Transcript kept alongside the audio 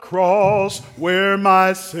cross where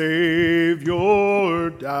my Savior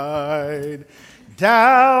died.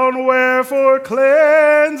 Down where for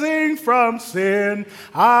cleansing from sin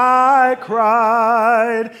I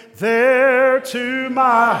cried, there to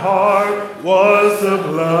my heart was the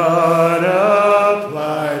blood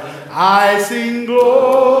applied. I sing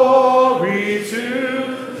glory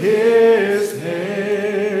to his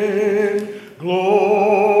name,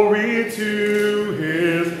 glory to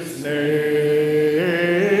his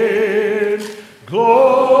name,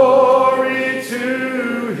 glory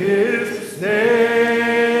to his name.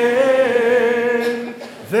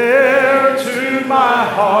 There to my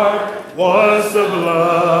heart was the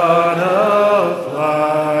blood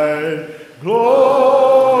applied.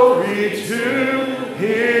 Glory to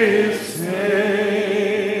his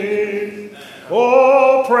name.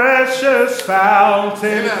 Oh, precious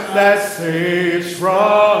fountain that saves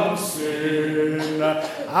from sin.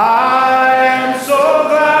 I am so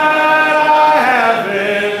glad I have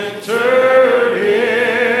entered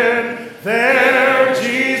in. There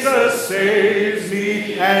Jesus saves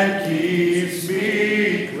me and keeps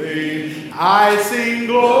me clean. I sing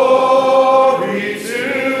glory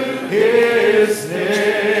to his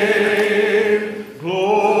name,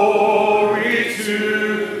 glory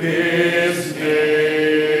to his name,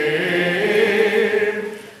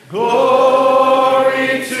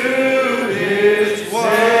 glory to his name.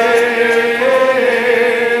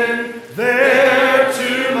 There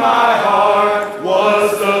to my heart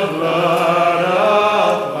was the blood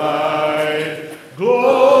applied.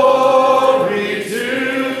 Glory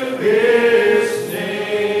to his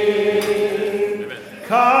name.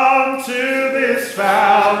 Come to this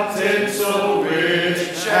fountain so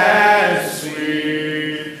rich and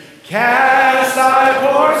sweet. Cast thy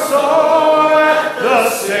poor soul at the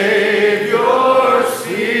Savior's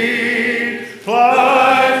feet.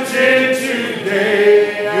 Plunge in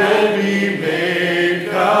today, you'll be made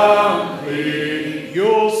complete.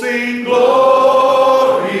 You'll sing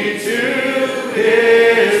glory to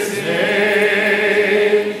his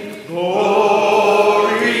name,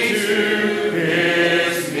 glory to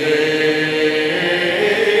his name,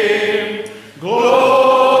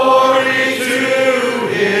 glory to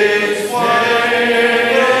his name.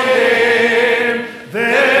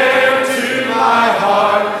 There to my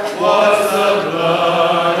heart was the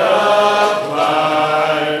blood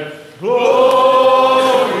applied.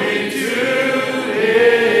 Glory to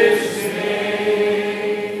his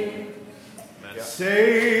name.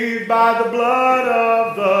 Saved by the blood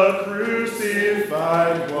of the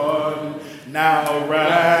crucified one, now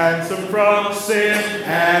ransomed from sin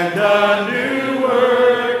and a new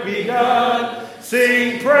work begun.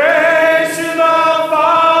 Sing praise to the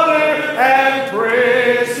Father and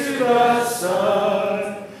praise to the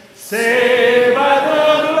Son. Saved by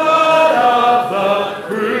the blood of the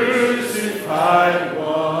crucified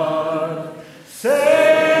one.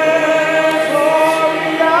 Say,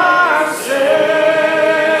 glory, I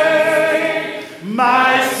say,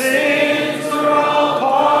 my sins are all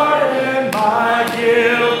pardoned, my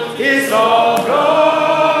guilt is all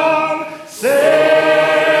gone. Say,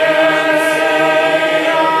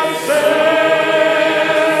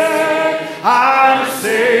 I'm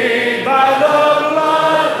saved by the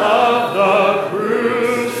blood of the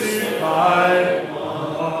crucified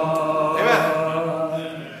one.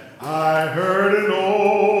 Amen. I heard an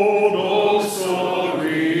old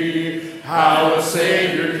story, how a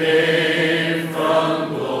Savior came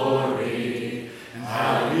from glory, and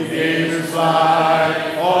how he gave his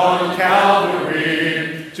life on Calvary.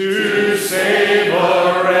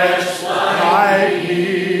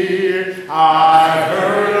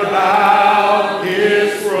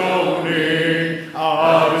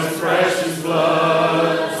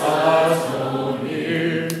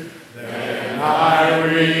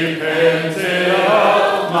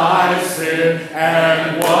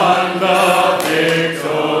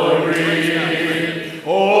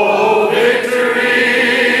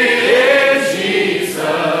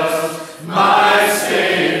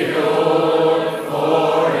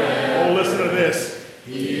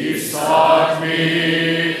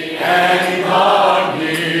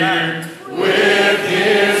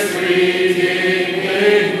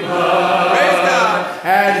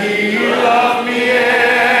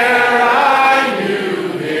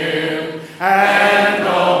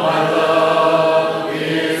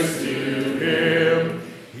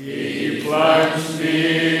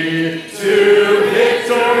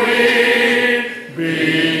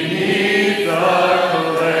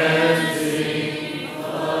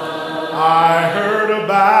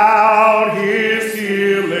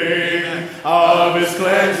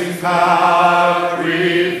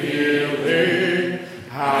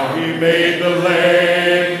 How he made the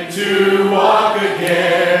lame to walk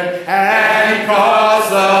again and caused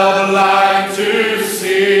the blind to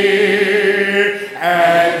see.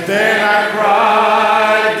 And then I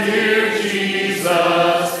cried, dear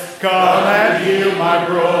Jesus, come and heal my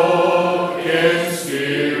broken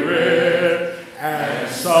spirit. And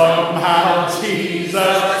somehow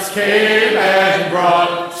Jesus came and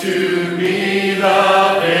brought to me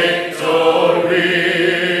the victory.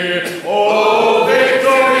 Oh, victory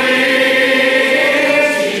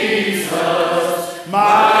in Jesus,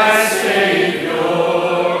 my Savior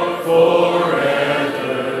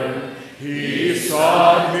forever. He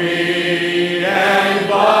sought me and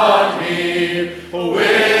bought me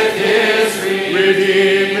with his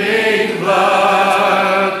redeeming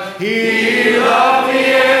blood. He loved me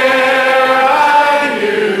ere I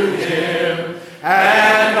knew him,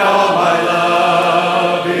 and all my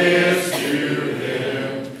love is to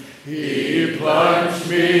him. He plunged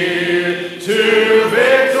me to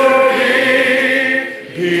victory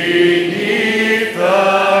beneath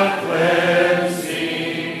the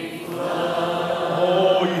cleansing flood.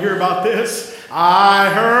 Oh, you hear about this? I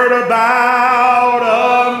heard about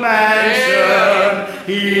a mansion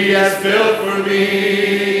he has built for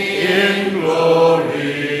me in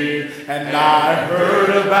glory. And I heard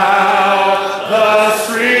about the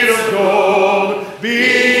street of gold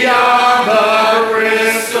beyond the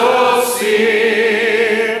crystal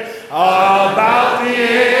sea, about the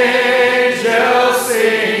angels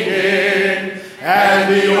singing and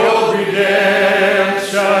the old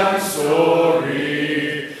redemption story.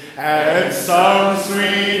 And some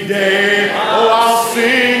sweet day, oh, I'll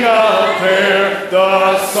sing up there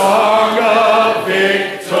the song of victory.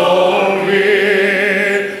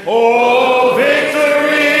 Oh,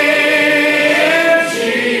 victory in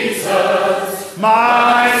Jesus,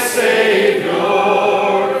 my Savior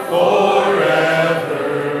forever.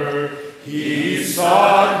 He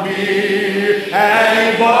sought me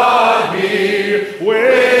and bought me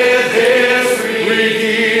with his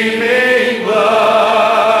redeeming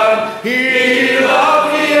blood. He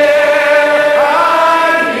loved me ere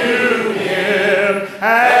I knew him,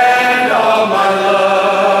 and all my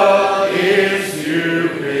love is to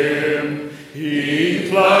him. He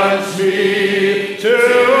plunged me to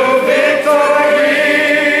victory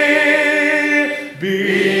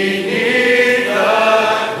beneath the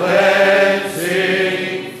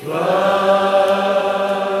cleansing flood.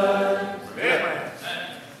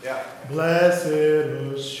 Blessed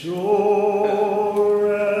assurance,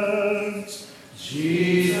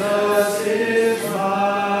 Jesus is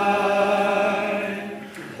mine.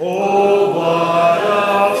 Oh, what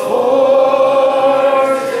a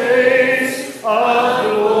foretaste of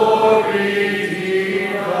glory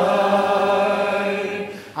divine.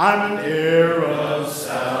 I'm an heir of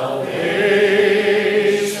salvation,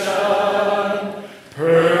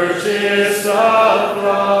 purchased of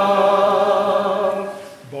love,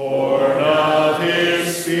 born of his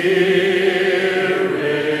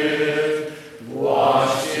Spirit,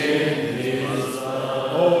 washed in his blood.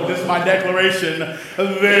 Oh, this is my declaration.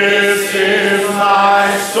 This is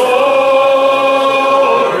my story.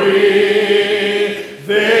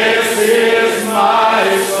 This is my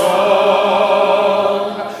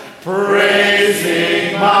song,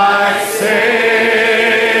 praising my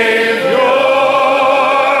Savior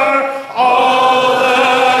all the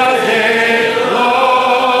day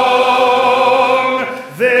long.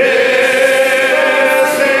 This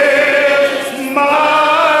is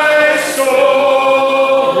my story.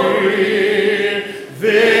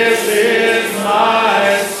 This is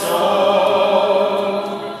my song,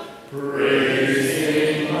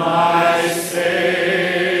 praising my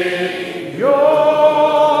Savior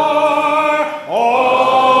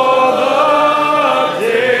all the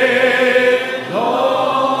day long.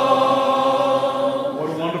 What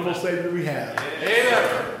a wonderful Savior we have.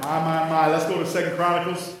 My. Let's go to 2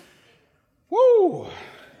 Chronicles. Woo!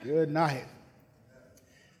 Good night.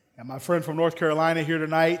 Got my friend from North Carolina here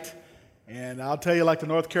tonight. And I'll tell you, like the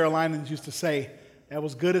North Carolinians used to say, that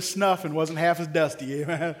was good as snuff and wasn't half as dusty.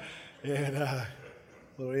 Amen. And a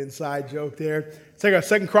little inside joke there. Take our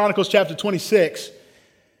 2 Chronicles chapter 26.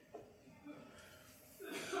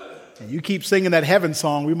 And you keep singing that heaven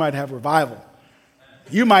song, we might have revival.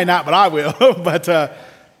 You might not, but I will. But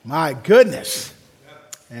my goodness.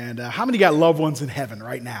 And how many got loved ones in heaven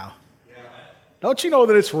right now? Don't you know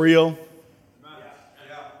that it's real?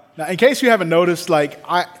 Now, in case you haven't noticed, like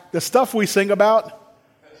the stuff we sing about,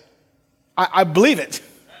 I believe it.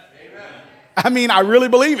 I mean, I really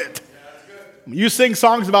believe it. You sing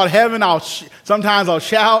songs about heaven, sometimes I'll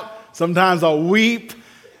shout, sometimes I'll weep,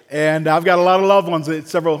 and I've got a lot of loved ones,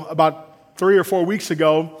 about 3 or 4 weeks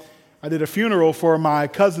ago, I did a funeral for my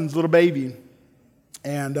cousin's little baby.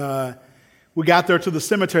 And we got there to the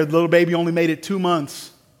cemetery. The little baby only made it 2 months.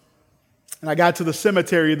 And I got to the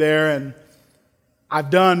cemetery there, and I've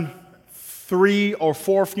done 3 or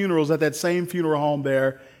 4 funerals at that same funeral home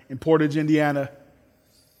there in Portage, Indiana.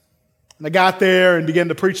 And I got there and began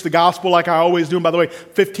to preach the gospel like I always do. And by the way,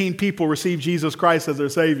 15 people received Jesus Christ as their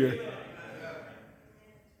Savior.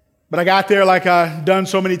 But I got there like I've done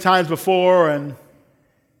so many times before, and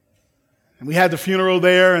we had the funeral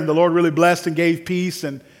there, and the Lord really blessed and gave peace.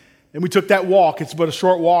 And we took that walk. It's but a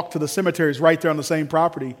short walk to the cemetery. It's right there on the same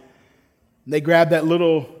property. And they grabbed that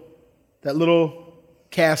little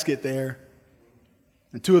casket there.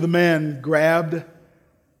 And 2 of the men grabbed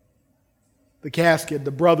the casket,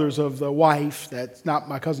 the brothers of the wife, that's not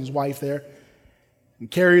my cousin's wife there, and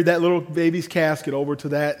carried that little baby's casket over to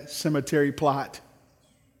that cemetery plot.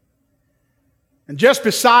 And just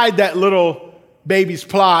beside that little baby's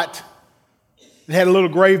plot, it had a little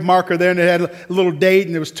grave marker there, and it had a little date,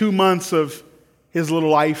 and it was 2 months of his little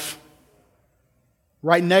life.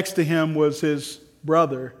 Right next to him was his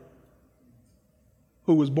brother,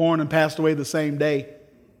 who was born and passed away the same day.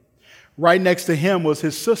 Right next to him was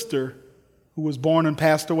his sister, who was born and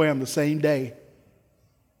passed away on the same day.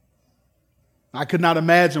 I could not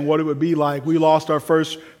imagine what it would be like. We lost our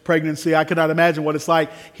first pregnancy. I could not imagine what it's like.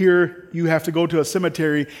 Here you have to go to a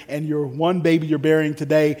cemetery, and your one baby you're burying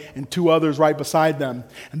today and 2 others right beside them.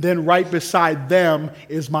 And then right beside them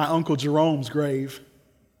is my Uncle Jerome's grave.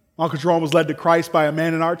 Uncle Jerome was led to Christ by a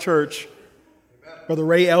man in our church, Brother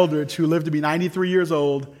Ray Eldridge, who lived to be 93 years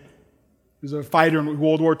old. He was a fighter in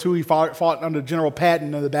World War II. He fought under General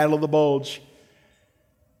Patton in the Battle of the Bulge.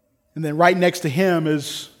 And then right next to him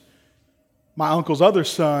is my uncle's other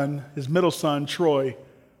son, his middle son, Troy,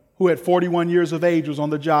 who at 41 years of age was on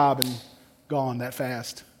the job and gone that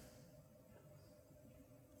fast.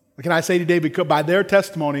 What can I say today? Because by their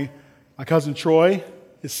testimony, my cousin Troy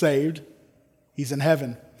is saved. He's in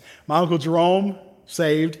heaven. My Uncle Jerome,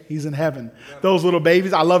 saved. He's in heaven. Those little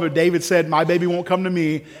babies, I love it. David said, my baby won't come to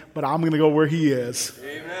me, but I'm going to go where he is.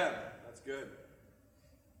 Amen. That's good.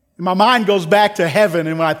 And my mind goes back to heaven,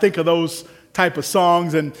 and when I think of those type of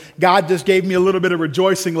songs, and God just gave me a little bit of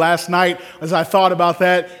rejoicing last night as I thought about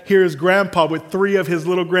that. Here's Grandpa with 3 of his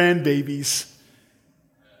little grandbabies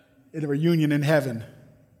in a reunion in heaven.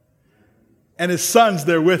 And his son's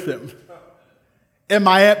there with him. And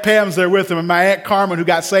my Aunt Pam's there with him. And my Aunt Carmen, who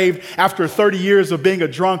got saved after 30 years of being a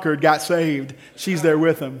drunkard, got saved. She's there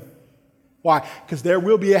with him. Why? Because there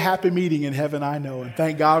will be a happy meeting in heaven, I know. And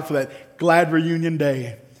thank God for that glad reunion day.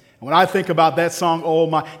 And when I think about that song, oh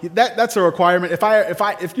my, that's a requirement.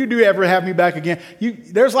 If you do ever have me back again,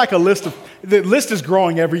 there's like a list of, the list is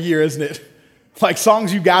growing every year, isn't it? Like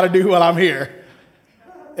songs you got to do while I'm here.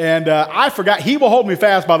 And I forgot, He Will Hold Me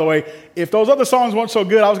Fast, by the way. If those other songs weren't so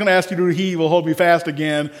good, I was going to ask you to do He Will Hold Me Fast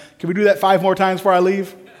again. Can we do that 5 more times before I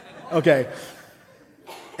leave? Okay.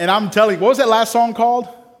 And I'm telling you, what was that last song called?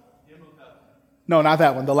 No, not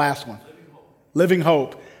that one, the last one. Living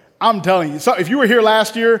Hope. I'm telling you, so if you were here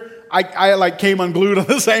last year, I like came unglued on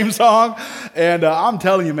the same song. And I'm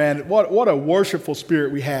telling you, man, what a worshipful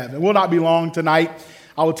spirit we have. It will not be long tonight.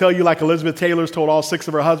 I will tell you, like Elizabeth Taylor's told all 6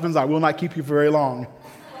 of her husbands, I will not keep you for very long.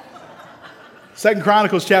 2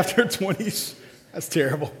 Chronicles chapter 20. That's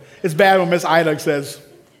terrible. It's bad when Miss Ida says,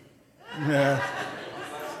 yeah.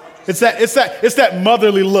 It's that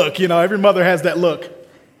motherly look, you know. Every mother has that look.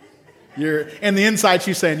 And the inside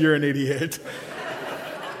she's saying, you're an idiot.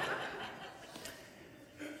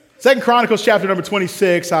 2 Chronicles chapter number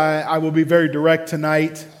 26. I will be very direct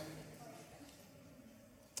tonight.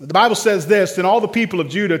 The Bible says this, then all the people of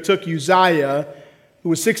Judah took Uzziah, who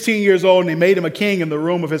was 16 years old, and they made him a king in the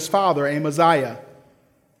room of his father, Amaziah.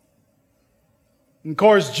 And of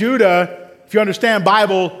course, Judah, if you understand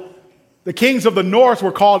Bible, the kings of the north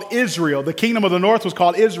were called Israel. The kingdom of the north was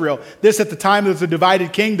called Israel. This at the time is a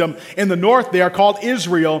divided kingdom. In the north, they are called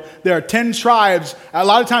Israel. There are 10 tribes. A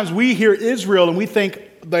lot of times we hear Israel and we think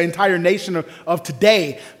the entire nation of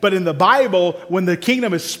today. But in the Bible, when the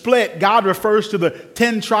kingdom is split, God refers to the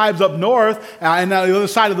 10 tribes up north, and on the other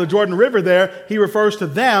side of the Jordan River there, he refers to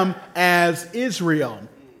them as Israel.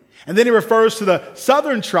 And then he refers to the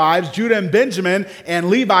southern tribes, Judah and Benjamin, and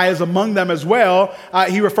Levi is among them as well.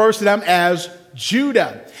 He refers to them as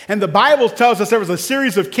Judah. And the Bible tells us there was a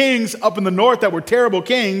series of kings up in the north that were terrible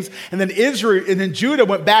kings, and then Judah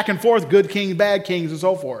went back and forth, good kings, bad kings, and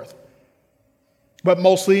so forth. But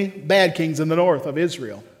mostly bad kings in the north of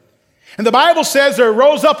Israel. And the Bible says there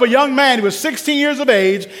rose up a young man. He was 16 years of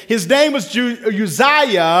age. His name was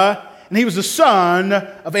Uzziah, and he was the son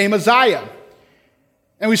of Amaziah.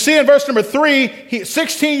 And we see in verse number 3,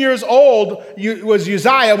 16 years old was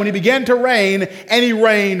Uzziah when he began to reign, and he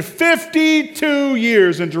reigned 52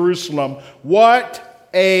 years in Jerusalem. What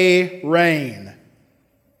a reign.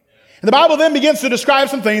 And the Bible then begins to describe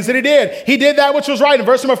some things that he did. He did that which was right in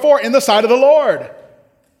verse number 4, in the sight of the Lord.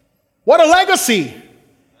 What a legacy.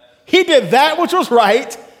 He did that which was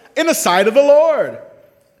right in the sight of the Lord.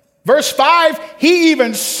 Verse 5, he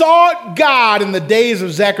even sought God in the days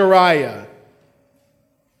of Zechariah.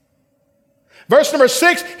 Verse number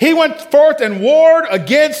 6, he went forth and warred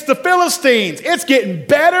against the Philistines. It's getting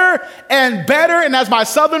better and better, and as my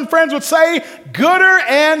southern friends would say, gooder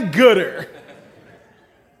and gooder.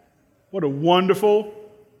 What a wonderful,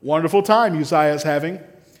 wonderful time Uzziah is having.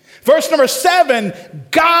 Verse number 7,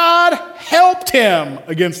 God helped him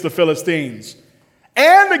against the Philistines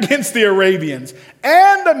and against the Arabians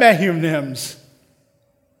and the Mehunims.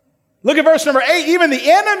 Look at verse number 8. Even the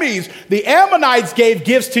enemies, the Ammonites, gave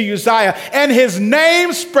gifts to Uzziah, and his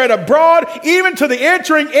name spread abroad even to the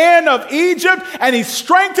entering in of Egypt, and he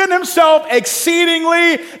strengthened himself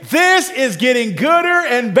exceedingly. This is getting gooder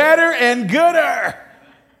and better and gooder.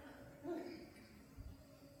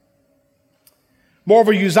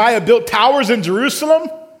 Moreover, Uzziah built towers in Jerusalem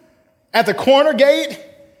at the corner gate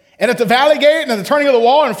and at the valley gate and at the turning of the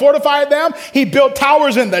wall and fortified them. He built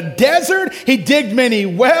towers in the desert. He digged many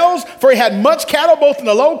wells, for he had much cattle both in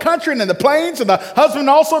the low country and in the plains, and the husband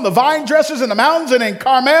also in the vine dressers in the mountains and in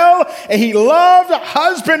Carmel. And he loved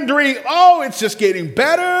husbandry. Oh, it's just getting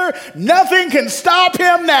better. Nothing can stop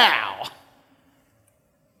him now.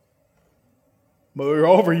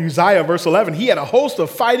 Moreover, Uzziah, verse 11, he had a host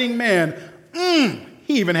of fighting men.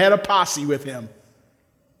 He even had a posse with him.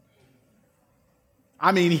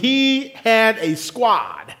 I mean, he had a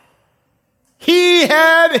squad. He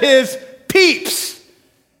had his peeps.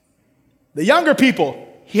 The younger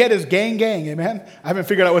people, he had his gang, amen? I haven't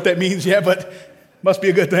figured out what that means yet, but must be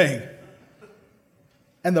a good thing.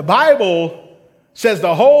 And the Bible says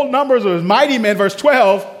the whole numbers of his mighty men, verse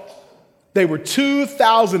 12, they were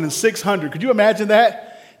 2,600. Could you imagine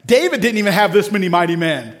that? David didn't even have this many mighty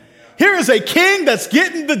men. Here is a king that's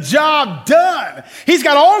getting the job done. He's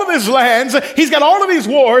got all of his lands. He's got all of these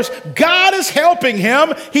wars. God is helping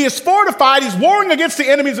him. He is fortified. He's warring against the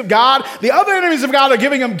enemies of God. The other enemies of God are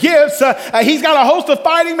giving him gifts. He's got a host of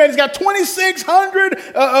fighting men. He's got 2,600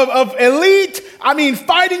 of elite,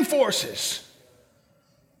 fighting forces.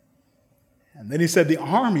 And then he said the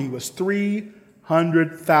army was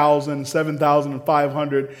 300,000,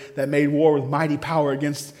 7,500 that made war with mighty power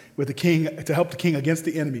with the king to help the king against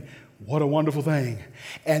the enemy. What a wonderful thing.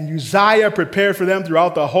 And Uzziah prepared for them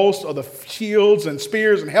throughout the host of the shields and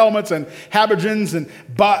spears and helmets and habergeons and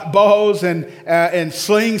bows and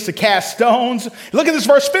slings to cast stones. Look at this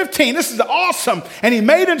verse 15. This is awesome. And he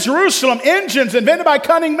made in Jerusalem engines invented by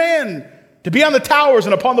cunning men to be on the towers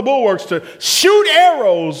and upon the bulwarks, to shoot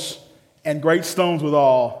arrows and great stones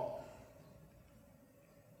withal.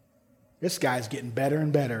 This guy's getting better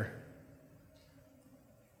and better.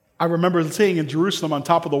 I remember seeing in Jerusalem on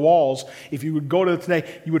top of the walls, if you would go to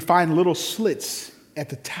today, you would find little slits at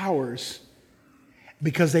the towers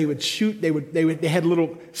because they would shoot, they had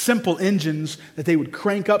little simple engines that they would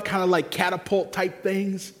crank up, kind of like catapult type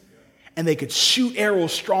things, and they could shoot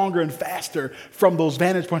arrows stronger and faster from those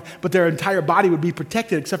vantage points, but their entire body would be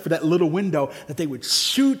protected except for that little window that they would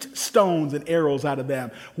shoot stones and arrows out of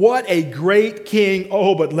them. What a great king.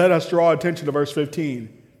 Oh, but let us draw attention to verse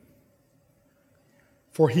 15.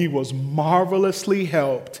 For he was marvelously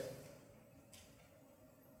helped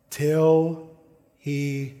till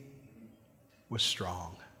he was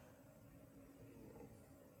strong.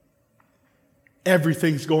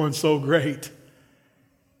 Everything's going so great.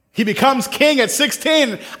 He becomes king at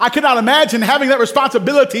 16. I could not imagine having that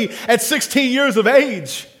responsibility at 16 years of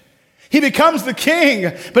age. He becomes the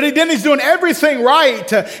king, but then he's doing everything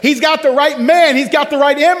right. He's got the right men. He's got the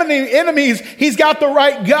right enemies. He's got the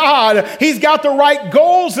right God. He's got the right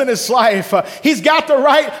goals in his life. He's got the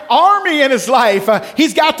right army in his life.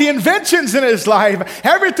 He's got the inventions in his life.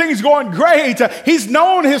 Everything's going great. He's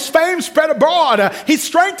known, his fame spread abroad. He's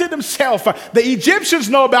strengthened himself. The Egyptians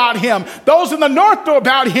know about him. Those in the north know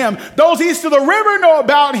about him. Those east of the river know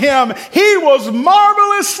about him. He was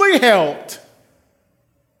marvelously helped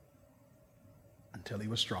until he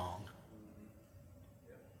was strong.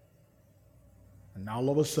 And now all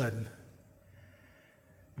of a sudden,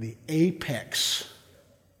 the apex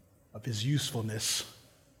of his usefulness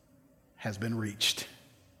has been reached.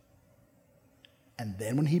 And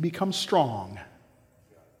then when he becomes strong,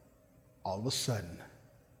 all of a sudden,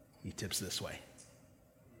 he tips this way.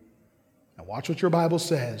 Now watch what your Bible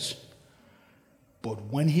says.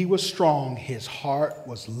 But when he was strong, his heart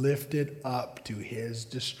was lifted up to his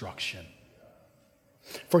destruction.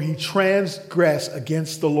 For he transgressed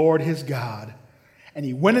against the Lord his God, and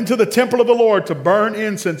he went into the temple of the Lord to burn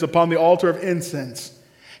incense upon the altar of incense.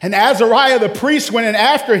 And Azariah the priest went in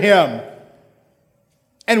after him,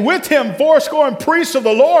 and with him 80 priests of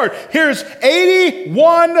the Lord. Here's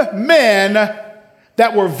 81 men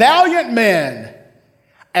that were valiant men,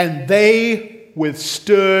 and they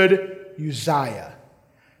withstood Uzziah.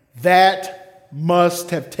 That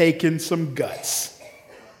must have taken some guts.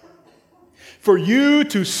 For you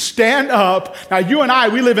to stand up. Now, you and I,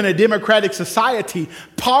 we live in a democratic society.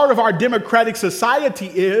 Part of our democratic society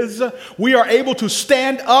is we are able to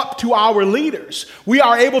stand up to our leaders. We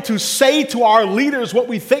are able to say to our leaders what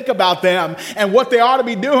we think about them and what they ought to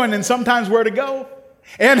be doing and sometimes where to go.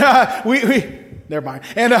 And never mind.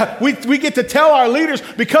 And we get to tell our leaders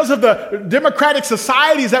because of the democratic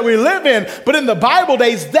societies that we live in. But in the Bible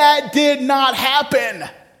days, that did not happen.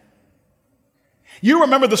 You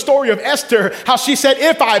remember the story of Esther, how she said,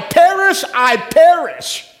 if I perish, I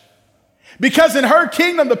perish. Because in her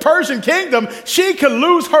kingdom, the Persian kingdom, she could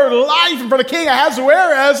lose her life in front of King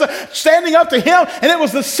Ahasuerus, standing up to him. And it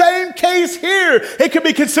was the same case here. It could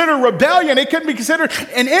be considered rebellion. It could be considered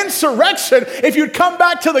an insurrection if you'd come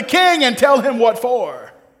back to the king and tell him what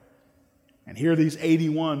for. And here these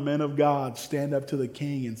 81 men of God stand up to the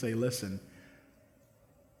king and say, listen,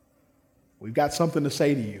 we've got something to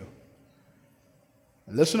say to you.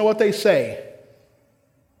 And listen to what they say.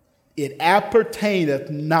 It appertaineth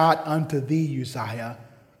not unto thee, Uzziah,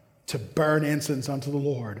 to burn incense unto the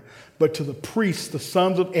Lord, but to the priests, the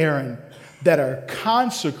sons of Aaron, that are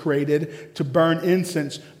consecrated to burn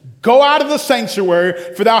incense. Go out of the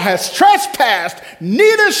sanctuary, for thou hast trespassed,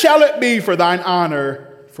 neither shall it be for thine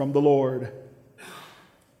honor from the Lord.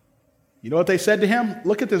 You know what they said to him?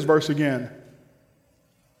 Look at this verse again.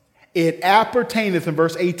 It appertaineth, in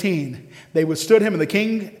verse 18, they withstood him and the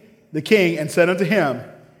king and said unto him,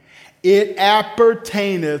 it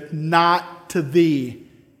appertaineth not to thee,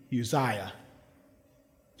 Uzziah.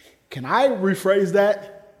 Can I rephrase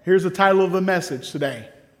that? Here's the title of the message today.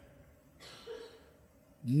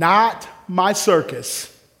 Not my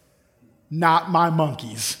circus, not my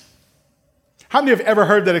monkeys. How many have ever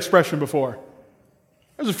heard that expression before?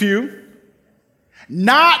 There's a few.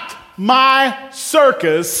 Not my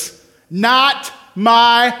circus, not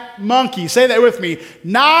my monkey. Say that with me.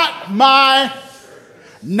 Not my,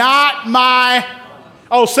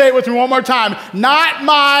 oh, say it with me one more time. Not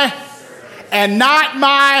my, and not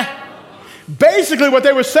my. Basically what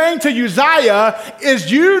they were saying to Uzziah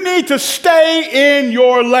is you need to stay in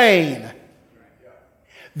your lane.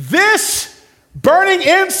 This burning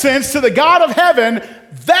incense to the God of heaven,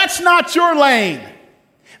 that's not your lane.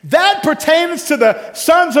 That pertains to the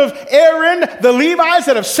sons of Aaron, the Levites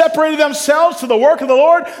that have separated themselves to the work of the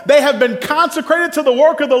Lord. They have been consecrated to the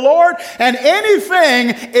work of the Lord. And anything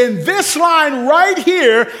in this line right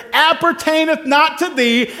here appertaineth not to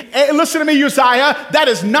thee. Hey, listen to me, Uzziah. That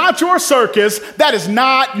is not your circus. That is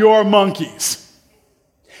not your monkeys.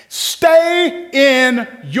 Stay in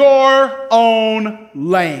your own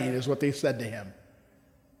lane is what they said to him.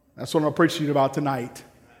 That's what I'm preaching about tonight.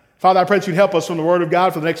 Father, I pray that you'd help us from the Word of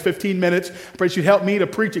God for the next 15 minutes. I pray that you'd help me to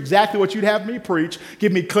preach exactly what you'd have me preach.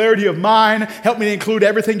 Give me clarity of mind. Help me to include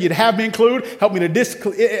everything you'd have me include. Help me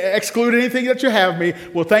to exclude anything that you have me.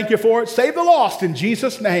 We'll thank you for it. Save the lost in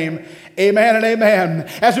Jesus' name. Amen and amen.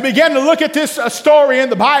 As we begin to look at this story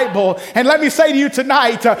in the Bible, and let me say to you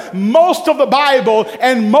tonight, most of the Bible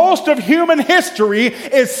and most of human history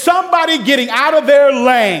is somebody getting out of their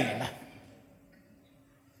lane.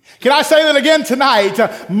 Can I say that again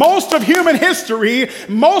tonight? Most of human history,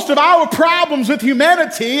 most of our problems with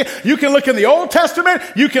humanity, you can look in the Old Testament,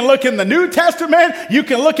 you can look in the New Testament, you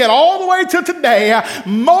can look at all the way to today.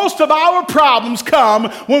 Most of our problems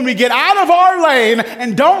come when we get out of our lane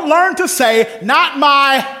and don't learn to say, not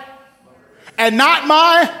my, and not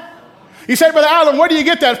my. You say, Brother Allen, where do you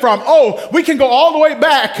get that from? Oh, we can go all the way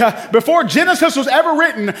back. Before Genesis was ever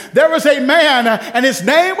written, there was a man, and his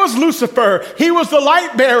name was Lucifer. He was the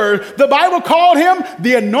light bearer. The Bible called him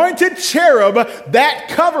the anointed cherub that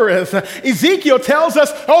covereth. Ezekiel tells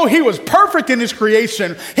us, oh, he was perfect in his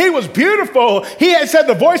creation. He was beautiful. He had said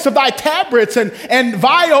the voice of thy tabrets and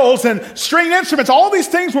viols and stringed instruments. All these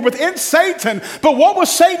things were within Satan. But what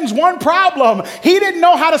was Satan's one problem? He didn't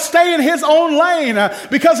know how to stay in his own lane.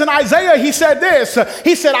 Because in Isaiah Isaiah, he said this.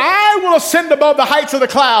 He said, I will ascend above the heights of the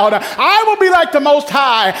cloud. I will be like the Most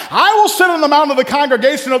High. I will sit on the mount of the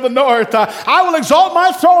congregation of the north. I will exalt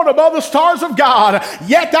my throne above the stars of God.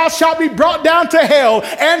 Yet thou shalt be brought down to hell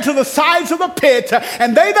and to the sides of the pit.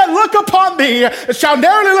 And they that look upon thee shall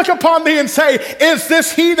narrowly look upon thee and say, is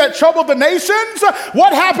this he that troubled the nations?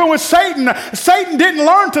 What happened with Satan? Satan didn't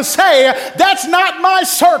learn to say, that's not my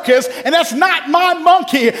circus and that's not my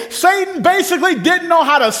monkey. Satan basically didn't know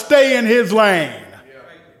how to stay in his lane.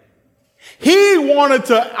 He wanted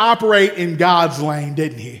to operate in God's lane,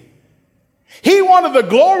 didn't he? He wanted the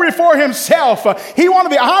glory for himself. He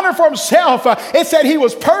wanted the honor for himself. It said he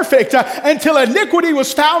was perfect until iniquity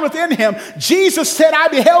was found within him. Jesus said, I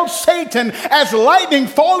beheld Satan as lightning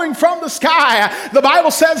falling from the sky. The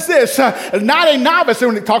Bible says this, not a novice.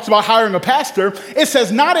 And when it talks about hiring a pastor, it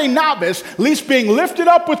says, not a novice, least being lifted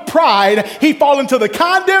up with pride, he fall into the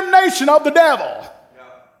condemnation of the devil.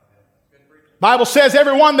 Bible says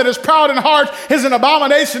everyone that is proud in heart is an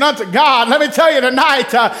abomination unto God. Let me tell you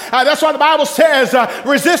tonight, that's why the Bible says,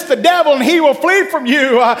 resist the devil and he will flee from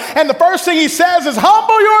you. And the first thing he says is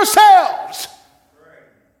humble yourselves.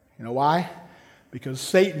 You know why? Because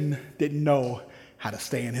Satan didn't know how to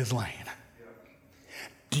stay in his lane.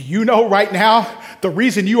 Do you know right now the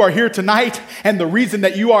reason you are here tonight and the reason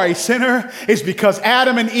that you are a sinner is because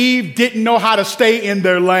Adam and Eve didn't know how to stay in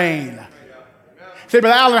their lane. Say,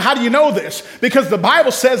 Brother Allen, how do you know this? Because the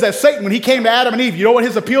Bible says that Satan, when he came to Adam and Eve, you know what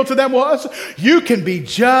his appeal to them was? You can be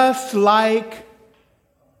just like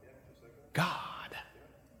God.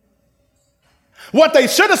 What they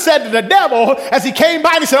should have said to the devil as he came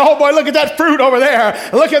by and he said, oh boy, look at that fruit over there.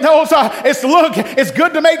 Look at those, it's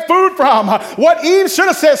good to make food from. What Eve should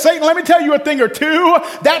have said, Satan, let me tell you a thing or two.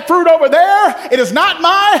 That fruit over there, it is not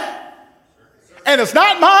mine, and it's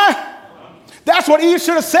not mine. That's what Eve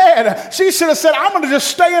should have said. She should have said, I'm going to just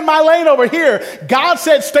stay in my lane over here. God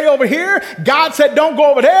said, stay over here. God said, don't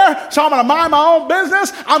go over there. So I'm going to mind my own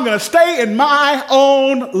business. I'm going to stay in my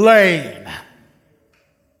own lane.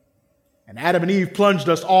 And Adam and Eve plunged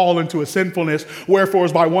us all into a sinfulness. Wherefore,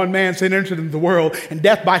 as by one man sin entered into the world, and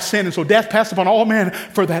death by sin. And so death passed upon all men,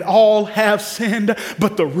 for that all have sinned.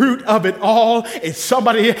 But the root of it all is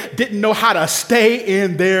somebody didn't know how to stay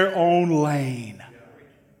in their own lane.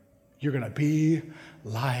 You're going to be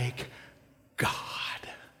like God.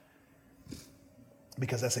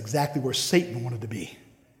 Because that's exactly where Satan wanted to be.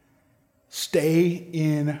 Stay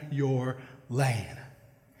in your lane.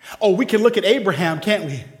 Oh, we can look at Abraham, can't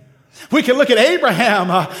we? We can look at Abraham,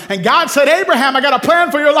 and God said, Abraham, I got a plan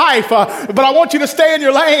for your life, but I want you to stay in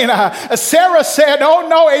your lane. Sarah said, oh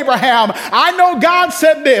no, Abraham, I know God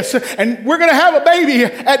said this, and we're going to have a baby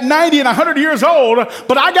at 90 and 100 years old,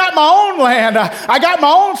 but I got my own land, I got my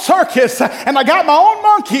own circus, and I got my own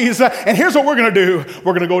monkeys, and here's what we're going to do.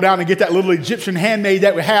 We're going to go down and get that little Egyptian handmaid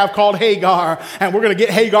that we have called Hagar, and we're going to get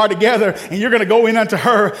Hagar together, and you're going to go in unto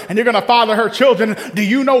her, and you're going to father her children. Do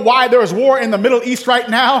you know why there is war in the Middle East right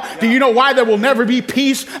now? Do you know why there will never be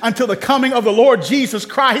peace until the coming of the Lord Jesus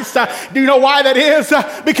Christ? Do you know why that is?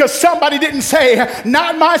 Because somebody didn't say,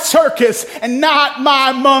 not my circus and not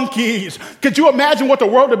my monkeys. Could you imagine what the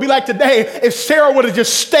world would be like today if Sarah would have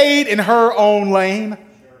just stayed in her own lane?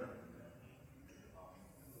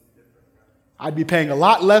 I'd be paying a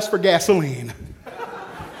lot less for gasoline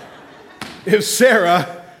if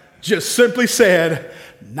Sarah just simply said,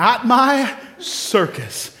 not my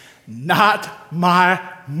circus, not my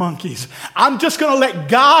monkeys. I'm just going to let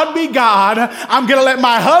God be God. I'm going to let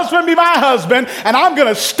my husband be my husband, and I'm going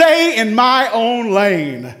to stay in my own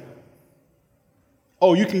lane.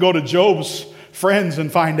 Oh, you can go to Job's friends and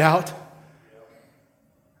find out.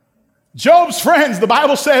 Job's friends, the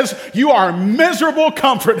Bible says, you are miserable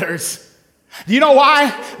comforters. Do you know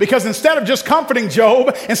why? Because instead of just comforting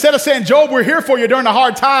Job, instead of saying, Job, we're here for you during a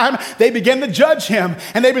hard time, they began to judge him.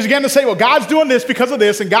 And they began to say, well, God's doing this because of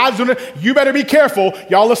this, and God's doing it. You better be careful.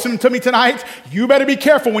 Y'all listening to me tonight? You better be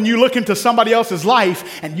careful when you look into somebody else's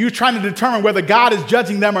life and you trying to determine whether God is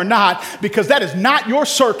judging them or not, because that is not your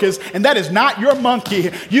circus and that is not your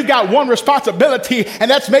monkey. You got one responsibility,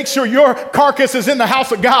 and that's make sure your carcass is in the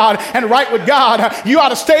house of God and right with God. You ought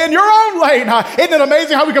to stay in your own lane. Isn't it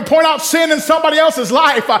amazing how we can point out sin in somebody else's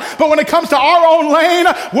life, but when it comes to our own lane,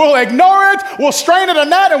 we'll ignore it, we'll strain at a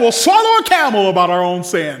gnat, and we'll swallow a camel about our own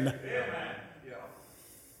sin. Yeah.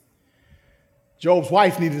 Job's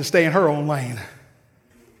wife needed to stay in her own lane.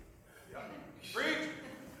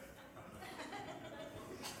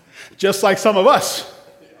 Just like some of us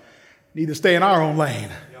need to stay in our own lane.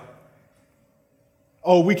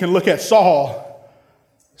 Oh, we can look at Saul.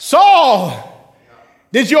 Saul,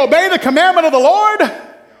 did you obey the commandment of the Lord?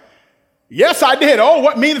 Yes, I did. Oh,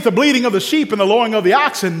 what meaneth the bleating of the sheep and the lowing of the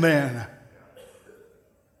oxen then?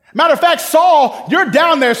 Matter of fact, Saul, you're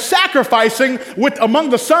down there sacrificing among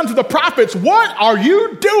the sons of the prophets. What are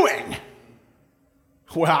you doing?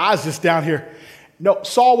 Well, I was just down here. No,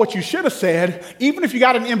 Saul, what you should have said, even if you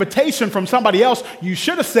got an invitation from somebody else, you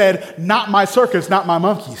should have said, not my circus, not my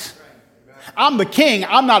monkeys. I'm the king.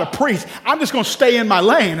 I'm not a priest. I'm just going to stay in my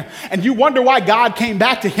lane. And you wonder why God came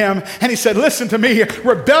back to him and he said, listen to me.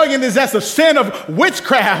 Rebellion is as the sin of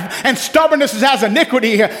witchcraft, and stubbornness is as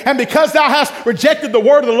iniquity. And because thou hast rejected the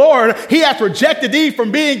word of the Lord, he hath rejected thee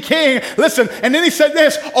from being king. Listen. And then he said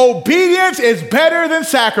this, obedience is better than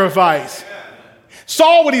sacrifice.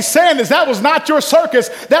 Saul, what he's saying is that was not your circus.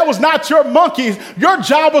 That was not your monkeys. Your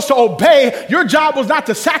job was to obey. Your job was not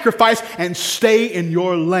to sacrifice, and stay in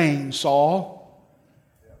your lane, Saul.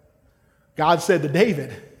 God said to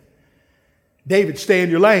David, David, stay in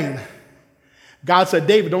your lane. God said,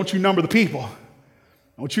 David, don't you number the people.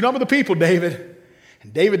 Don't you number the people, David.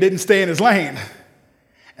 And David didn't stay in his lane.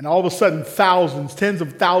 And all of a sudden, thousands, tens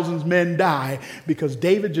of thousands of men die because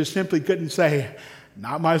David just simply couldn't say,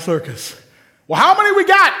 not my circus. Well, how many we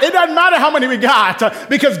got? It doesn't matter how many we got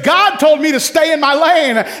because God told me to stay in my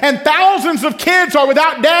lane, and thousands of kids are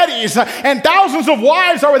without daddies, and thousands of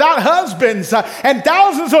wives are without husbands, and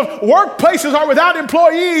thousands of workplaces are without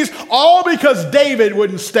employees, all because David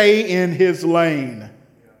wouldn't stay in his lane.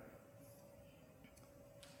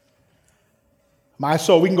 My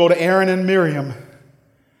soul, we can go to Aaron and Miriam.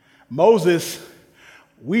 Moses,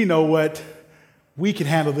 we know what, we can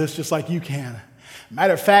handle this just like you can.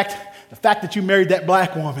 Matter of fact, the fact that you married that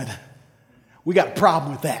black woman, we got a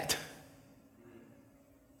problem with that.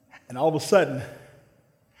 And all of a sudden,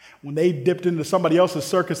 when they dipped into somebody else's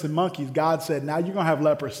circus and monkeys, God said, now you're going to have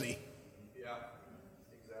leprosy. Yeah,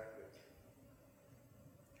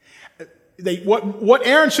 exactly. What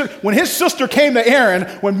Aaron should, when his sister came to Aaron,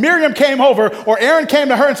 when Miriam came over, or Aaron came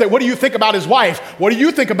to her and said, what do you think about his wife? What do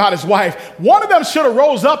you think about his wife? One of them should have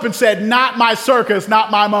rose up and said, not my circus,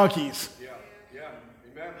 not my monkeys.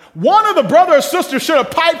 One of the brother or sister should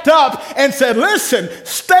have piped up and said, listen,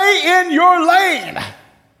 stay in your lane.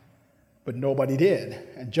 But nobody did,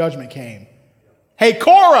 and judgment came. Hey,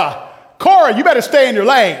 Korah, you better stay in your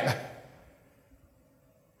lane.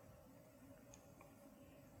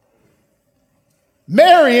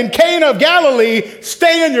 Mary in Cana of Galilee,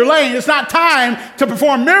 stay in your lane. It's not time to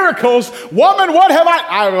perform miracles. Woman, what have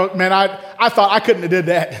I thought I couldn't have did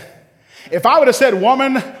that. If I would have said,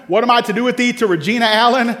 woman, what am I to do with thee to Regina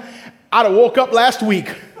Allen, I'd have woke up last week.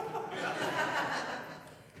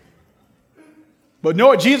 But you know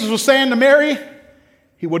what Jesus was saying to Mary?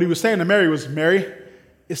 What he was saying to Mary was, Mary,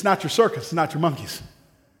 it's not your circus, it's not your monkeys.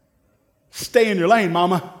 Stay in your lane,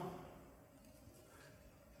 mama.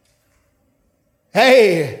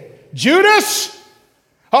 Hey, Judas,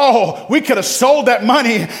 oh, we could have sold that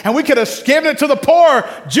money and we could have given it to the poor.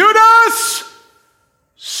 Judas,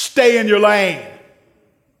 stay in your lane.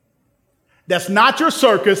 That's not your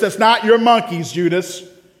circus. That's not your monkeys, Judas.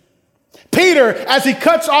 Peter, as he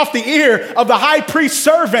cuts off the ear of the high priest's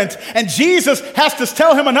servant, and Jesus has to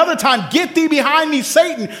tell him another time, get thee behind me,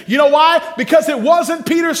 Satan. You know why? Because it wasn't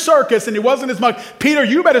Peter's circus and it wasn't his monkey. Peter,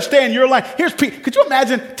 you better stay in your lane. Here's Peter. Could you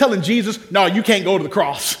imagine telling Jesus, no, you can't go to the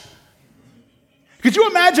cross? Could you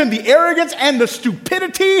imagine the arrogance and the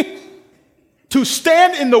stupidity to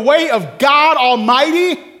stand in the way of God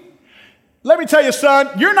Almighty? Let me tell you, son,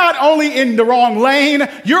 you're not only in the wrong lane,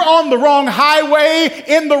 you're on the wrong highway,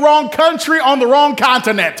 in the wrong country, on the wrong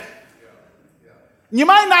continent. You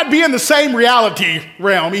might not be in the same reality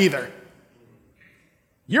realm either.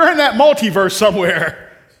 You're in that multiverse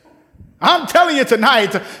somewhere. I'm telling you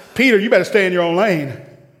tonight, Peter, you better stay in your own lane.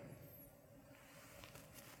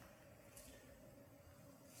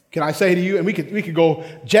 Can I say to you, and we could go,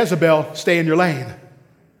 Jezebel, stay in your lane.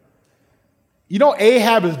 You know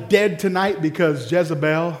Ahab is dead tonight because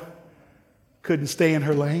Jezebel couldn't stay in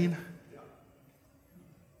her lane?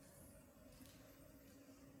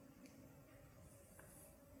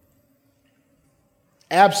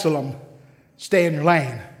 Absalom, stay in your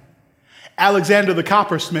lane. Alexander the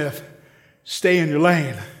coppersmith, stay in your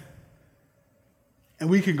lane. And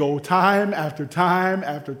we can go time after time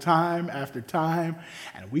after time after time,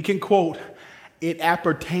 and we can quote, it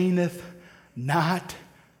appertaineth not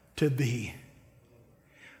to thee.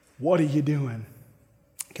 What are you doing?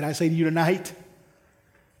 Can I say to you tonight?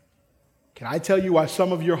 Can I tell you why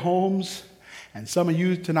some of your homes And some of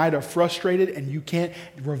you tonight are frustrated and you can't.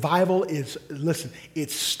 Revival is, listen,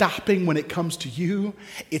 it's stopping when it comes to you.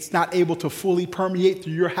 It's not able to fully permeate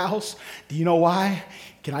through your house. Do you know why?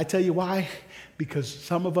 Can I tell you why? Because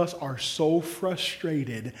some of us are so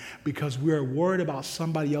frustrated because we're worried about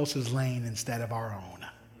somebody else's lane instead of our own.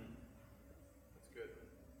 That's good.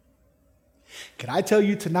 Can I tell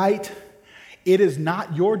you tonight, it is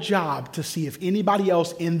not your job to see if anybody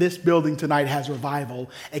else in this building tonight has revival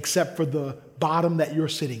except for the bottom that you're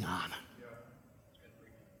sitting on.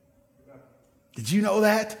 Did you know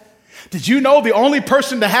that? Did you know the only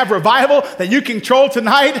person to have revival that you control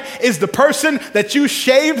tonight is the person that you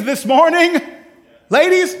shaved this morning?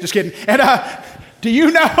 Ladies, just kidding. And do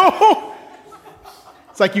you know?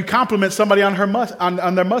 It's like you compliment somebody on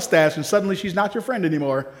on their mustache and suddenly she's not your friend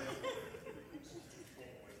anymore.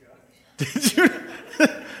 Did you?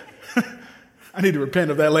 I need to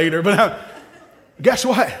repent of that later, but guess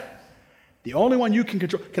what? The only one you can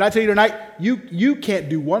control. Can I tell you tonight, you can't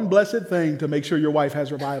do one blessed thing to make sure your wife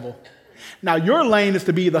has revival. Now, your lane is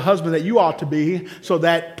to be the husband that you ought to be so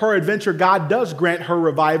that peradventure God does grant her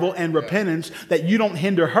revival and repentance, that you don't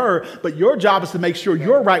hinder her. But your job is to make sure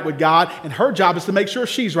you're right with God, and her job is to make sure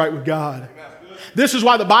she's right with God. This is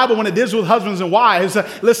why the Bible, when it deals with husbands and wives,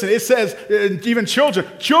 listen, it says, even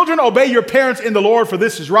children obey your parents in the Lord, for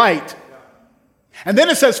this is right. And then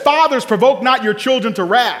it says, fathers, provoke not your children to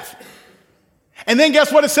wrath. And then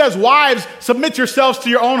guess what it says? Wives, submit yourselves to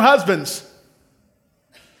your own husbands.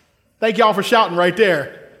 Thank y'all for shouting right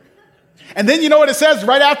there. And then you know what it says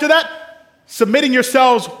right after that? Submitting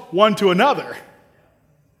yourselves one to another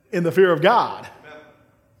in the fear of God.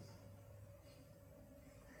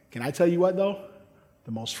 Can I tell you what, though?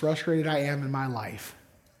 The most frustrated I am in my life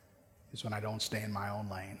is when I don't stay in my own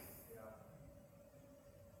lane.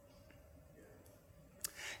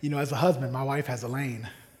 You know, as a husband, my wife has a lane.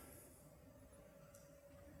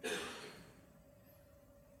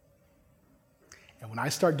 And when I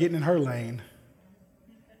start getting in her lane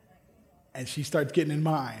and she starts getting in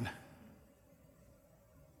mine,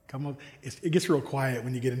 come on, it gets real quiet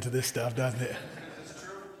when you get into this stuff, doesn't it? That's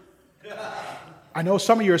true. I know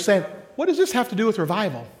some of you are saying, what does this have to do with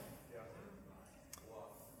revival?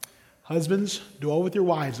 Husbands, dwell with your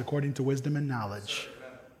wives according to wisdom and knowledge,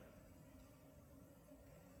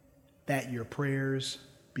 that your prayers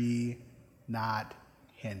be not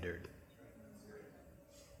hindered.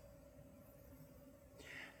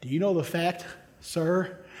 Do you know the fact,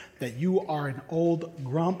 sir, that you are an old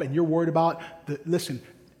grump and you're worried about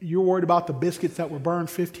you're worried about the biscuits that were burned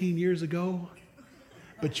 15 years ago?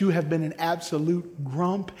 But you have been an absolute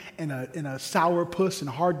grump and a sourpuss and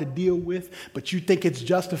hard to deal with, but you think it's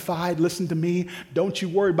justified. Listen to me. Don't you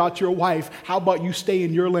worry about your wife. How about you stay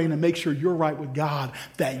in your lane and make sure you're right with God,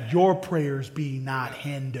 that your prayers be not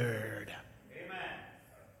hindered. Amen.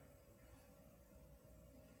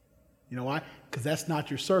 You know why? Because that's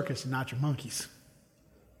not your circus and not your monkeys.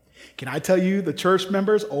 Can I tell you, the church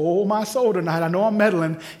members, oh my soul tonight, I know I'm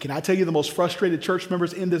meddling. Can I tell you the most frustrated church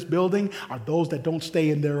members in this building are those that don't stay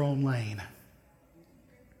in their own lane?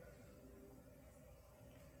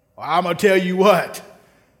 Well, I'm going to tell you what.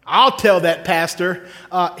 I'll tell that pastor,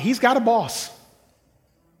 he's got a boss.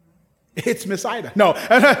 It's Miss Ida. No.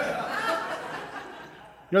 You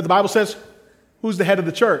know what the Bible says? Who's the head of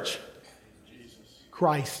the church? Jesus.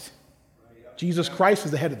 Christ. Jesus Christ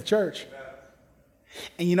is the head of the church.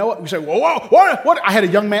 And you know what? We say, whoa, what? I had a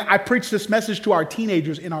young man, I preached this message to our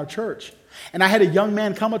teenagers in our church. And I had a young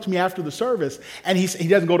man come up to me after the service, and he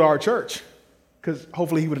doesn't go to our church, because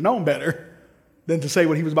hopefully he would have known better than to say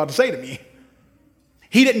what he was about to say to me.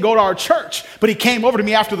 He didn't go to our church, but he came over to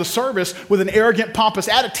me after the service with an arrogant, pompous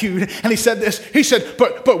attitude, and he said this. He said,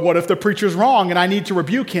 but what if the preacher's wrong and I need to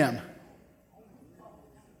rebuke him?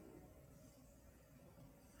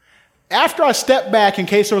 After I stepped back in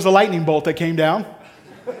case there was a lightning bolt that came down,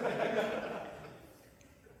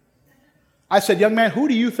 I said, young man, who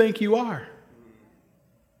do you think you are?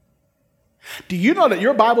 Do you know that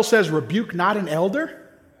your Bible says rebuke not an elder,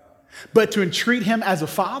 but to entreat him as a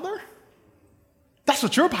father? That's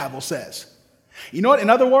what your Bible says. You know what? In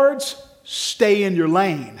other words, stay in your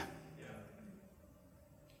lane.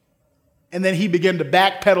 And then he began to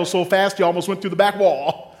backpedal so fast he almost went through the back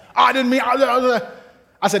wall. I didn't mean...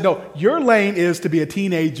 I said, no, your lane is to be a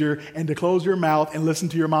teenager and to close your mouth and listen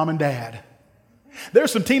to your mom and dad.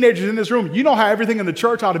 There's some teenagers in this room. You know how everything in the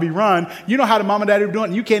church ought to be run. You know how the mom and dad are doing it.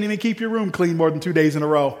 And you can't even keep your room clean more than 2 days in a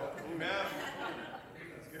row. Amen.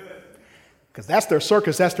 That's good. Because that's their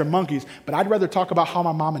circus, that's their monkeys. But I'd rather talk about how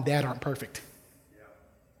my mom and dad aren't perfect. Yeah.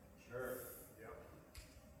 Sure.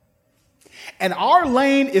 Yeah. And our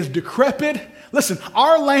lane is decrepit Listen,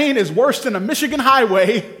 our lane is worse than a Michigan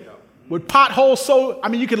highway with potholes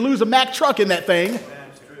you could lose a Mack truck in that thing.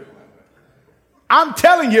 I'm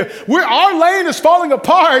telling you, our lane is falling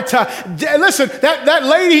apart. Listen, that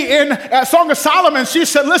lady in Song of Solomon, she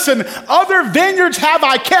said, listen, other vineyards have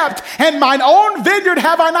I kept, and mine own vineyard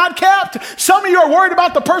have I not kept. Some of you are worried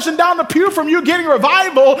about the person down the pew from you getting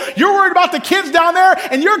revival. You're worried about the kids down there,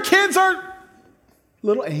 and your kids are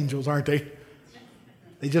little angels, aren't they?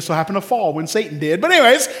 They just so happen to fall when Satan did. But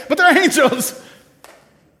they're angels.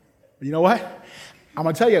 But you know what? I'm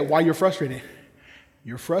going to tell you why you're frustrated.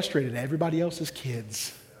 You're frustrated at everybody else's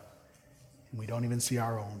kids. And we don't even see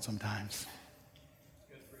our own sometimes.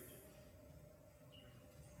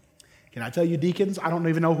 Can I tell you, deacons? I don't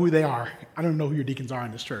even know who they are. I don't know who your deacons are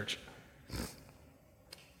in this church. Can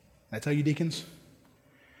I tell you, deacons?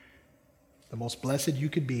 The most blessed you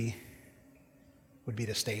could be would be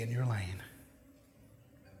to stay in your lane.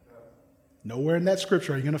 Nowhere in that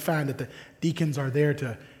scripture are you going to find that the deacons are there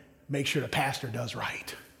to make sure the pastor does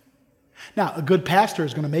right. Now, a good pastor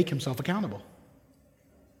is going to make himself accountable.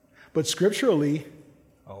 But scripturally,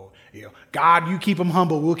 God, you keep them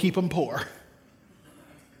humble, we'll keep them poor.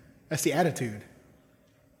 That's the attitude.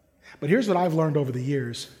 But here's what I've learned over the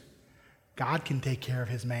years. God can take care of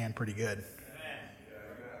his man pretty good.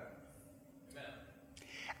 Amen.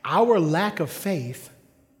 Our lack of faith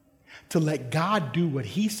to let God do what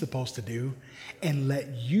he's supposed to do and let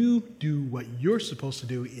you do what you're supposed to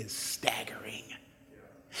do is staggering.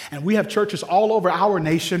 And we have churches all over our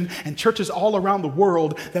nation and churches all around the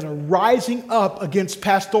world that are rising up against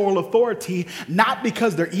pastoral authority, not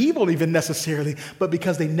because they're evil even necessarily, but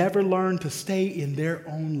because they never learned to stay in their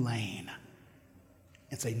own lane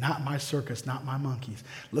and say, not my circus, not my monkeys.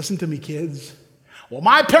 Listen to me, kids. Well,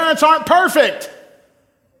 my parents aren't perfect.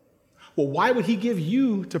 Well, why would he give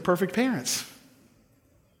you to perfect parents?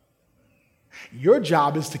 Your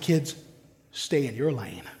job is to, kids, stay in your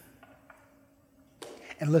lane.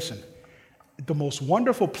 And listen, the most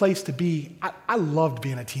wonderful place to be, I loved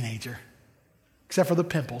being a teenager, except for the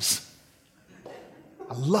pimples.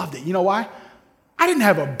 I loved it. You know why? I didn't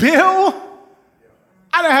have a bill.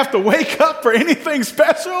 I didn't have to wake up for anything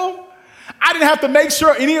special. I didn't have to make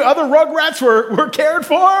sure any other Rugrats were cared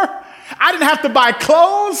for. I didn't have to buy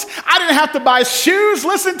clothes. I didn't have to buy shoes.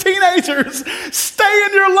 Listen, teenagers, stay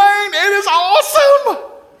in your lane. It is awesome.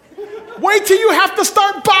 Wait till you have to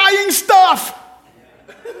start buying stuff.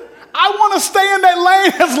 I want to stay in that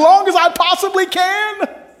lane as long as I possibly can.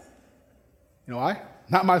 You know why?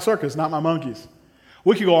 Not my circus, not my monkeys.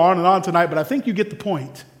 We could go on and on tonight, but I think you get the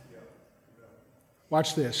point.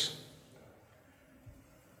 Watch this.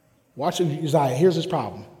 Watch Uzziah. Here's his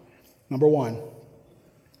problem. Number one,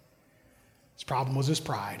 his problem was his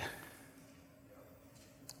pride.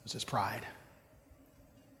 It was his pride.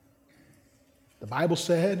 The Bible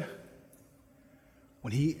said,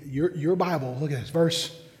 when your Bible, look at this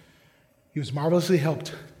verse, he was marvelously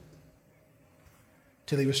helped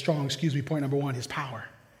till he was strong. Point number one, his power.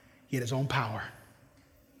 He had his own power.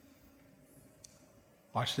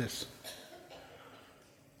 Watch this.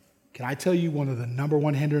 Can I tell you one of the number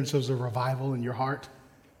one hindrances of revival in your heart?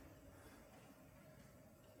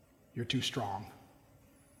 You're too strong.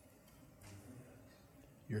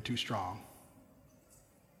 You're too strong.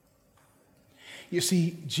 You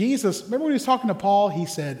see, Jesus, remember when he was talking to Paul, he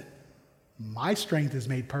said, my strength is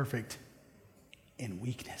made perfect in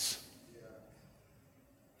weakness.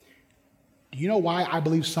 Do you know why I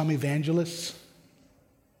believe some evangelists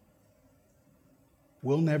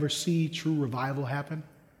will never see true revival happen?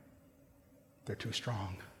 They're too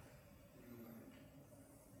strong.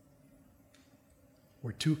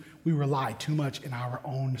 We rely too much in our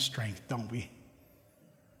own strength, don't we?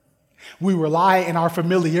 We rely in our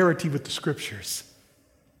familiarity with the scriptures.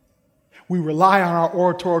 We rely on our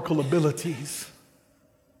oratorical abilities.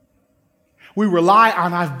 We rely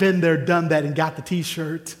on I've been there, done that, and got the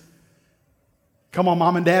t-shirt. Come on,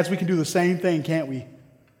 mom and dads, we can do the same thing, can't we?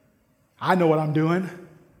 I know what I'm doing.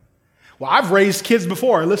 Well, I've raised kids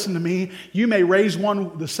before. Listen to me. You may raise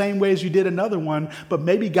one the same way as you did another one, but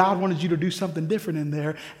maybe God wanted you to do something different in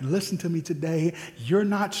there. And listen to me today. You're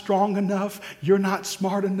not strong enough. You're not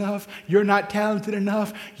smart enough. You're not talented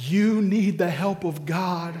enough. You need the help of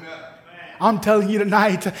God. I'm telling you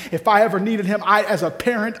tonight, if I ever needed him, as a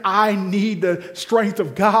parent, I need the strength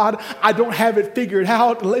of God. I don't have it figured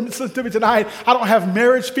out. Listen to me tonight. I don't have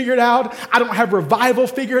marriage figured out. I don't have revival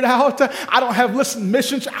figured out. I don't have,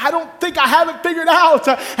 missions. I don't think I have it figured out.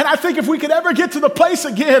 And I think if we could ever get to the place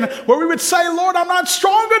again where we would say, Lord, I'm not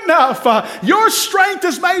strong enough. Your strength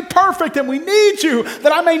is made perfect and we need you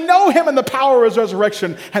that I may know him in the power of his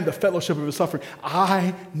resurrection and the fellowship of his suffering.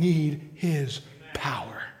 I need his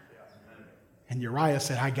power. And Uriah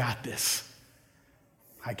said, I got this.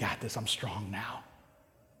 I got this. I'm strong now.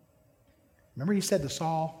 Remember he said to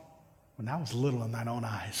Saul, when I was little in thine own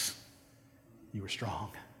eyes, you were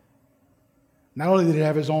strong. Not only did he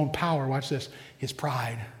have his own power, watch this, his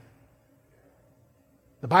pride.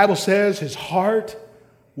 The Bible says his heart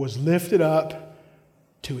was lifted up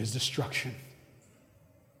to his destruction.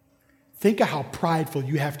 Think of how prideful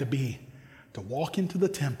you have to be to walk into the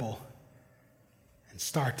temple and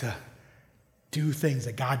start to do things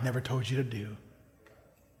that God never told you to do.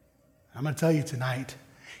 I'm going to tell you tonight,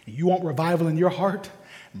 you want revival in your heart?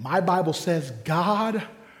 My Bible says God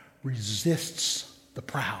resists the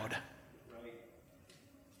proud.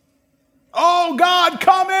 Oh, God,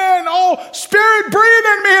 come in. Oh, Spirit, breathe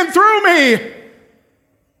in me and through me.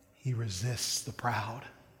 He resists the proud.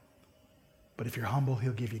 But if you're humble,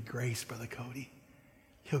 he'll give you grace, Brother Cody.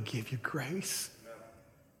 He'll give you grace.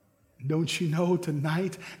 Don't you know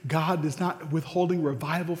tonight, God is not withholding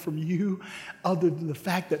revival from you other than the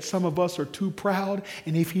fact that some of us are too proud.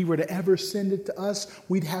 And if he were to ever send it to us,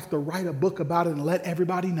 we'd have to write a book about it and let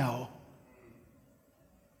everybody know.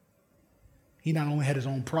 He not only had his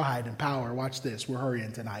own pride and power, watch this, we're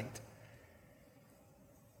hurrying tonight.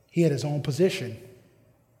 He had his own position.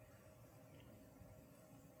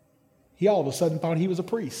 He all of a sudden thought he was a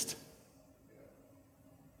priest.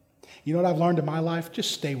 You know what I've learned in my life?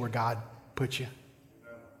 Just stay where God put you.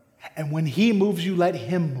 And when he moves you, let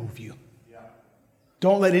him move you.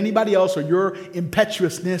 Don't let anybody else or your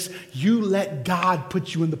impetuousness, you let God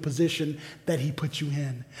put you in the position that he put you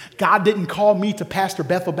in. God didn't call me to pastor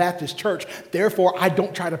Bethel Baptist Church. Therefore, I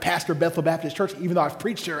don't try to pastor Bethel Baptist Church, even though I've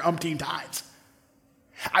preached here umpteen times.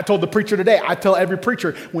 I told the preacher today, I tell every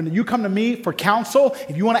preacher, when you come to me for counsel,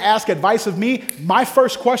 if you want to ask advice of me, my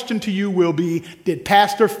first question to you will be, did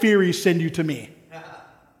Pastor Feary send you to me?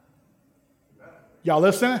 Y'all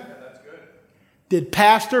listening? Did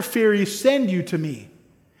Pastor Feary send you to me?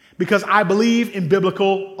 Because I believe in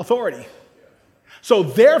biblical authority. So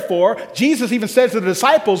therefore, Jesus even says to the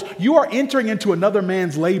disciples, you are entering into another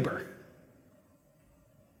man's labor.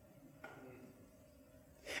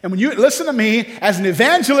 And when you listen to me as an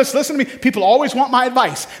evangelist, listen to me, people always want my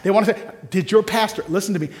advice. They want to say, did your pastor,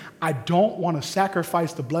 listen to me, I don't want to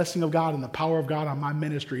sacrifice the blessing of God and the power of God on my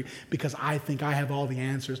ministry because I think I have all the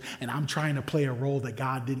answers and I'm trying to play a role that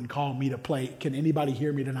God didn't call me to play. Can anybody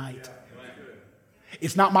hear me tonight?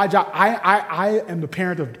 It's not my job. I am the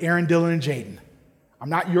parent of Aaron, Dylan, and Jaden. I'm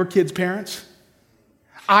not your kids' parents.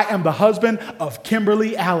 I am the husband of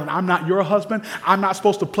Kimberly Allen. I'm not your husband. I'm not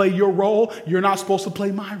supposed to play your role. You're not supposed to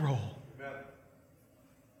play my role. Amen.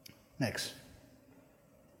 Next.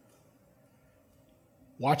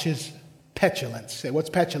 Watch his petulance. Say, what's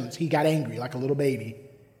petulance? He got angry like a little baby.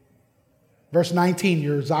 Verse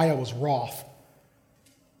 19, Uzziah was wroth.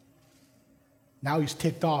 Now he's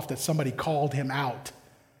ticked off that somebody called him out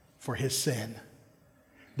for his sin.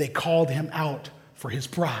 They called him out for his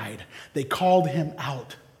pride. They called him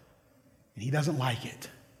out, and he doesn't like it.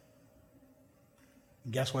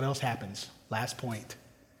 And guess what else happens? Last point.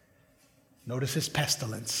 Notice his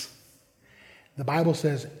pestilence. The Bible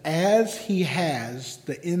says, as he has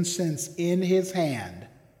the incense in his hand,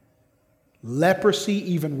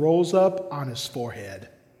 leprosy even rose up on his forehead.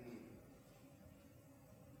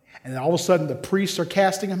 And then all of a sudden the priests are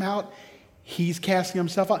casting him out. He's casting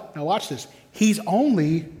himself out. Now watch this. He's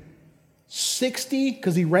only 60,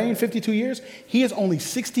 because he reigned 52 years. He is only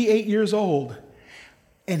 68 years old.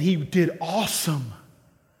 And he did awesome.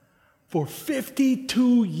 For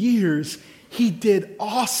 52 years, he did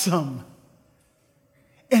awesome.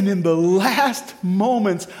 And in the last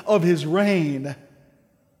moments of his reign,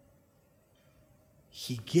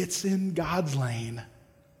 he gets in God's lane.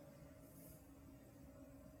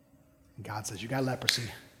 And God says, you got leprosy.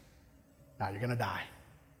 Now you're going to die.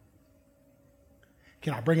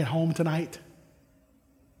 Can I bring it home tonight?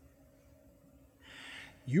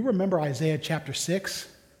 You remember Isaiah chapter 6?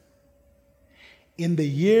 In the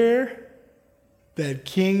year that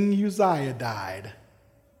King Uzziah died,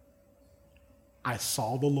 I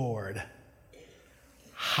saw the Lord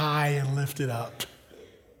high and lifted up,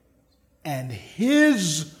 and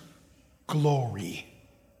his glory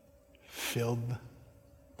filled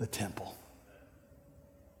the temple.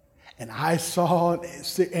 And I saw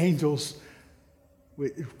angels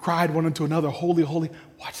cried one unto another, holy, holy.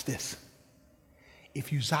 Watch this.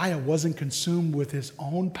 If Uzziah wasn't consumed with his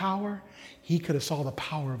own power, he could have saw the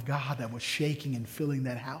power of God that was shaking and filling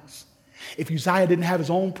that house. If Uzziah didn't have his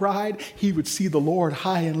own pride, he would see the Lord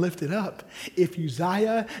high and lifted up. If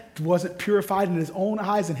Uzziah wasn't purified in his own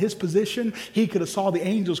eyes and his position, he could have saw the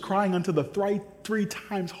angels crying unto the three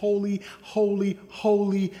times, holy, holy,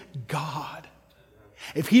 holy God.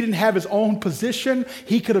 If he didn't have his own position,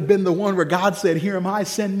 he could have been the one where God said, here am I,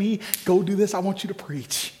 send me, go do this, I want you to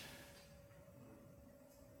preach.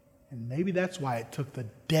 And maybe that's why it took the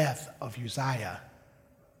death of Uzziah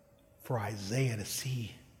for Isaiah to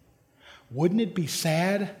see. Wouldn't it be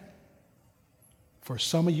sad for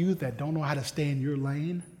some of you that don't know how to stay in your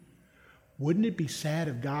lane? Wouldn't it be sad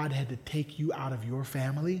if God had to take you out of your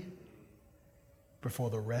family before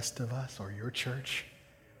the rest of us, or your church,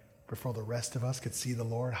 before the rest of us could see the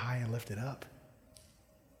Lord high and lifted up?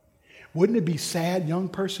 Wouldn't it be sad, young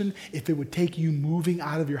person, if it would take you moving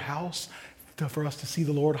out of your house for us to see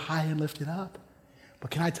the Lord high and lifted up?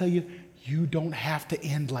 But can I tell you, you don't have to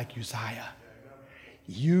end like Uzziah.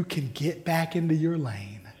 You can get back into your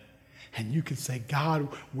lane and you can say, God,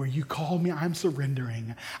 where you call me, I'm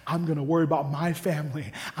surrendering. I'm going to worry about my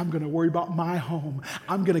family. I'm going to worry about my home.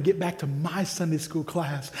 I'm going to get back to my Sunday school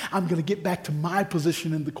class. I'm going to get back to my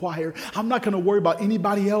position in the choir. I'm not going to worry about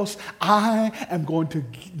anybody else. I am going to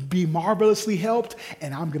be marvelously helped,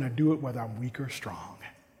 and I'm going to do it whether I'm weak or strong.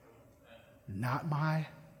 Not my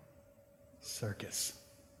circus.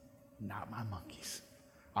 Not my monkeys.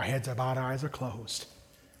 Our heads are bowed, our eyes are closed.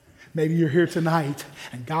 Maybe you're here tonight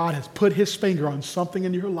and God has put his finger on something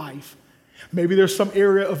in your life. Maybe there's some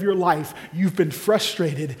area of your life you've been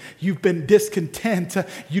frustrated, you've been discontent,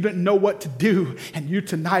 you didn't know what to do, and you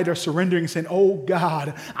tonight are surrendering and saying, oh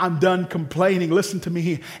God, I'm done complaining. Listen to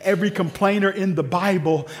me, every complainer in the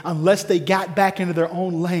Bible, unless they got back into their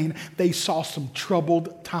own lane, they saw some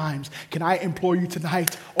troubled times. Can I implore you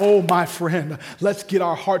tonight, oh my friend, let's get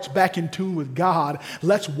our hearts back in tune with God.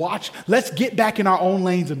 Let's get back in our own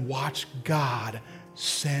lanes and watch God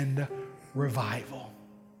send revival.